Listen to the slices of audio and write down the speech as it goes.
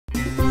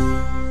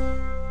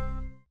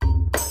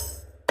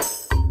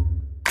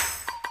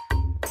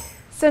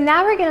So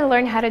now we're going to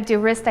learn how to do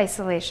wrist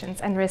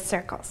isolations and wrist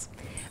circles.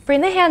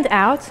 Bring the hand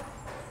out,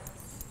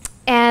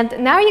 and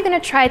now you're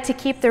going to try to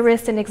keep the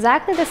wrist in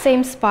exactly the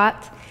same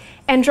spot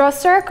and draw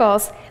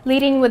circles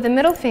leading with the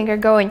middle finger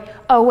going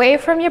away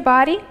from your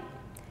body,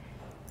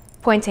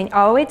 pointing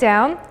all the way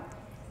down,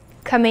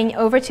 coming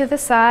over to the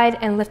side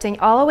and lifting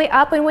all the way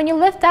up. And when you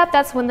lift up,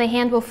 that's when the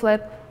hand will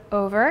flip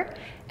over.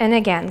 And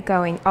again,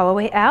 going all the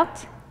way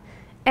out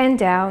and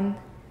down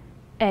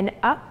and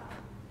up.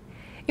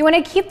 You want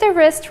to keep the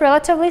wrist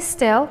relatively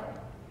still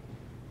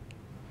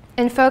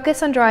and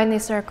focus on drawing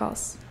these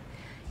circles.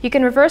 You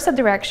can reverse the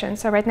direction.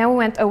 So right now we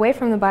went away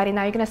from the body.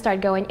 Now you're going to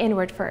start going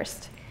inward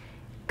first.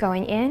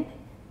 Going in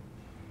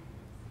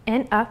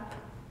and up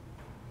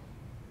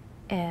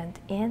and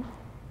in,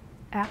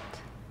 out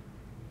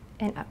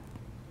and up.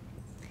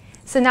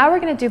 So now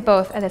we're going to do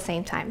both at the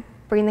same time.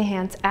 Bring the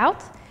hands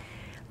out.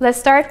 Let's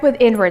start with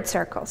inward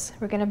circles.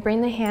 We're going to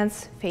bring the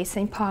hands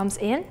facing palms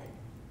in,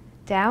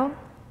 down,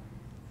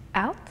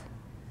 out,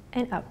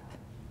 and up,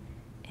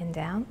 and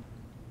down.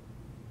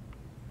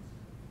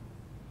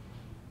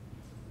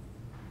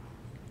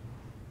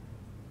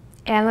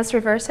 And let's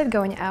reverse it,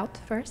 going out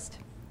first.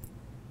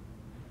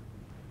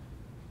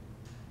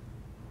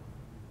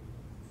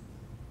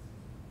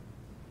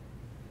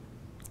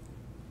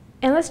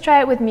 And let's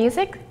try it with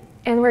music,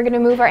 and we're going to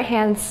move our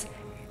hands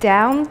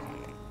down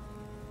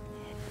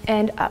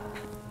and up.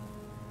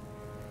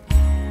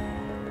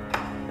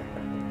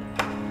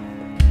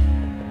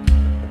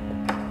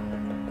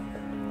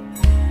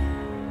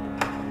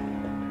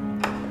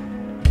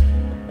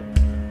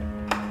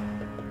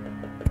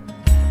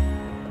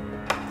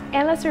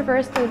 And let's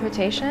reverse the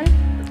rotation,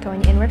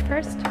 going inward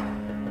first.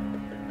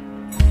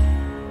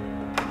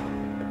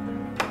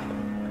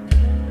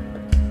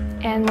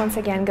 And once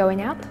again,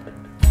 going out.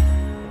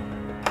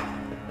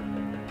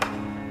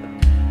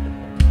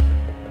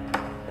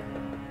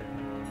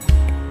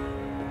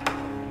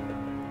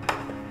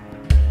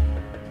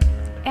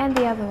 And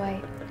the other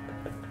way.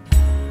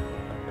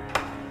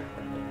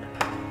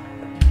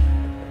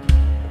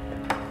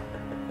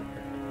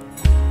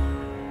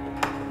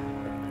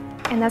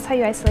 And that's how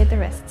you isolate the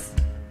wrists.